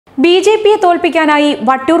ബി.ജെ.പിയെ തോൽപ്പിക്കാനായി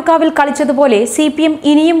വട്ടിയൂർക്കാവിൽ കളിച്ചതുപോലെ CPM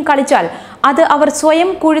ഇനിയും കളിച്ചാൽ അത് അവർ സ്വയം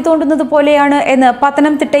കുഴി തോണ്ടുന്നത് പോലെയാണ് എന്ന്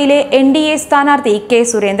പത്തനംതിട്ടയിലെ NDA സ്ഥാനാർത്ഥി കെ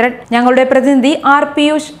സുരേന്ദ്രൻ. ഞങ്ങളുടെ പ്രതിനിധി ആർ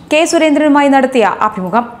പിയൂഷ് കെ സുരേന്ദ്രനുമായി നടത്തിയ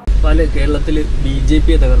അഭിമുഖം. കേരളത്തിൽ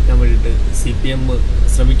ബി.ജെ.പിയെ തകർക്കാൻ വേണ്ടിയിട്ട് CPM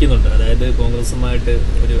ശ്രമിക്കുന്നുണ്ട്. അതായത് കോൺഗ്രസുമായിട്ട്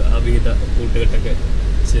ഒരു അവിഹിത കൂട്ടുകെട്ടൊക്കെ.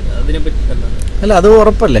 അതിനെപ്പറ്റി എന്താണ്? അല്ല, അത്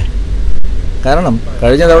ഉറപ്പല്ലേ. കാരണം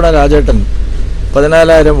കഴിഞ്ഞ തവണ രാജേട്ടൻ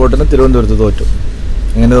 14,000 വോട്ടിന് തിരുവനന്തപുരത്ത് തോറ്റു.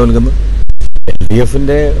 എങ്ങനെ തോൽക്കുന്നു?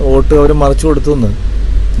 LDFന്റെ വോട്ട് അവർ മറിച്ചു കൊടുത്തു എന്ന്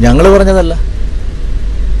ഞങ്ങൾ പറഞ്ഞതല്ല.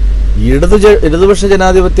 ഇടതുപക്ഷ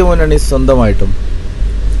ജനാധിപത്യ മുന്നണി സ്വന്തമായിട്ടും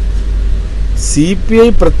CPI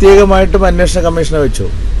പ്രത്യേകമായിട്ടും അന്വേഷണ കമ്മീഷനെ വെച്ചു.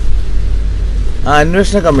 ആ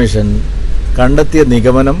അന്വേഷണ കമ്മീഷൻ കണ്ടെത്തിയ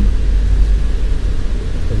നിഗമനം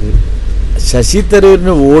ശശി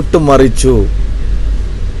തരൂരിന് വോട്ട് മറിച്ചു,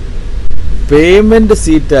 പേയ്മെന്റ്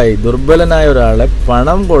സീറ്റായി ദുർബലനായ ഒരാളെ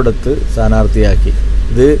പണം കൊടുത്ത് സ്ഥാനാർത്ഥിയാക്കി.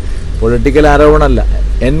 ഇത് പൊളിറ്റിക്കൽ ആരോപണമല്ല,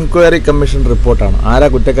 എൻക്വയറി കമ്മീഷൻ റിപ്പോർട്ടാണ്. ആരാ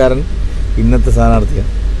കുറ്റക്കാരൻ? ഇന്നത്തെ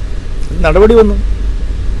സ്ഥാനാർത്ഥിയാണ്. നടപടി വന്നു.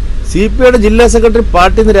 CPIയുടെ ജില്ലാ സെക്രട്ടറി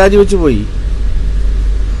പാർട്ടിയിൽ നിന്ന് രാജിവെച്ചു പോയി.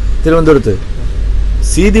 തിരുവനന്തപുരത്ത്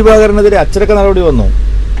C. ദിവാകരനെതിരെ അച്ചടക്ക നടപടി വന്നു.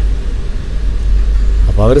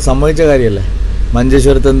 അപ്പോൾ അവർ സമ്മതിച്ച കാര്യമല്ലേ.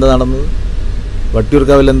 മഞ്ചേശ്വരത്ത് എന്താ നടന്നത്,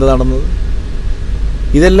 വട്ടിയൂർക്കാവിൽ എന്താ നടന്നത്,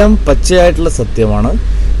 ഇതെല്ലാം പച്ചയായിട്ടുള്ള സത്യമാണ്.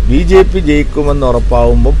 BJP ജയിക്കുമെന്ന്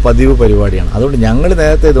ഉറപ്പാവുമ്പോൾ പതിവ് പരിപാടിയാണ്. അതുകൊണ്ട് ഞങ്ങൾ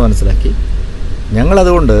നേരത്തെ ഇത് മനസ്സിലാക്കി.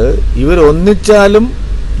 ഞങ്ങളതുകൊണ്ട് ഇവരൊന്നിച്ചാലും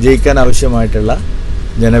ജയിക്കാൻ ആവശ്യമായിട്ടുള്ള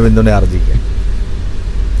ജനപിന്തുണ ആർജിക്കുക.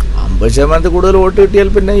 50% കൂടുതൽ വോട്ട് കിട്ടിയാൽ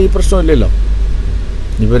പിന്നെ ഈ പ്രശ്നമില്ലല്ലോ.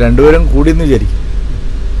 ഇനിയിപ്പോൾ രണ്ടുപേരും കൂടിയെന്ന് വിചാരിക്കും.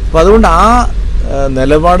 അപ്പോൾ അതുകൊണ്ട് ആ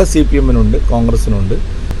നിലപാട് CPMനുണ്ട്, കോൺഗ്രസിനുണ്ട്.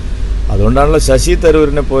 അതുകൊണ്ടാണല്ലോ ശശി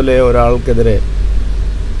തരൂരിനെ പോലെ ഒരാൾക്കെതിരെ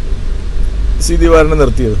C. ദിവാകരനെ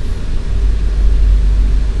നിർത്തിയത്.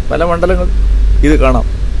 പല മണ്ഡലങ്ങൾ ഇത് കാണാം.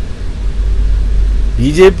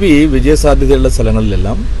 BJP വിജയസാധ്യതയുള്ള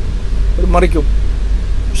സ്ഥലങ്ങളിലെല്ലാം അവർ മറിക്കും.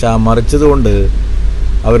 പക്ഷെ ആ മറിച്ചതുകൊണ്ട്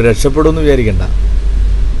അവർ രക്ഷപ്പെടുമെന്ന് വിചാരിക്കണ്ട.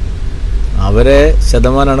 അവരെ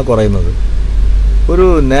ശതമാനമാണ് കുറയുന്നത്. ഒരു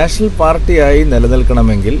നാഷണൽ പാർട്ടിയായി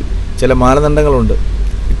നിലനിൽക്കണമെങ്കിൽ ചില മാനദണ്ഡങ്ങളുണ്ട്.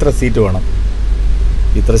 ഇത്ര സീറ്റ് വേണം,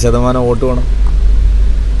 ഇത്ര ശതമാനം വോട്ട് വേണം.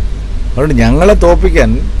 അതുകൊണ്ട് ഞങ്ങളെ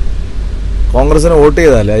തോൽപ്പിക്കാൻ കോൺഗ്രസിന് വോട്ട്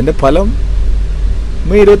ചെയ്താൽ അതിൻ്റെ ഫലം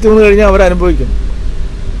മെയ് 23 കഴിഞ്ഞാൽ അവരനുഭവിക്കും.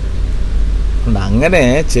 അതുകൊണ്ട് അങ്ങനെ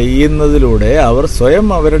ചെയ്യുന്നതിലൂടെ അവർ സ്വയം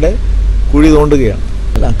അവരുടെ കുഴി തോണ്ടുകയാണ്.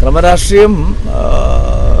 അല്ല, ക്രമരാഷ്ട്രീയം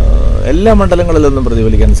എല്ലാ മണ്ഡലങ്ങളിലൊന്നും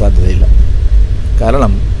പ്രതിഫലിക്കാൻ സാധ്യതയില്ല.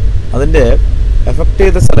 കാരണം അതിൻ്റെ എഫക്റ്റ്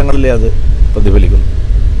ചെയ്ത സ്ഥലങ്ങളിലേ അത് പ്രതിഫലിക്കുന്നു.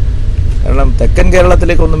 കാരണം തെക്കൻ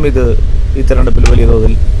കേരളത്തിലേക്കൊന്നും ഇത് ഈ തെരഞ്ഞെടുപ്പിൽ വലിയ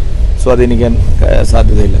തോതിൽ സ്വാധീനിക്കാൻ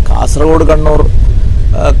സാധ്യതയില്ല. കാസർഗോഡ്, കണ്ണൂർ,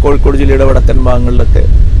 കോഴിക്കോട് ജില്ലയുടെ വടക്കൻ ഭാഗങ്ങളിലൊക്കെ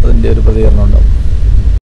അതിൻ്റെ ഒരു പ്രതികരണം ഉണ്ടാവും.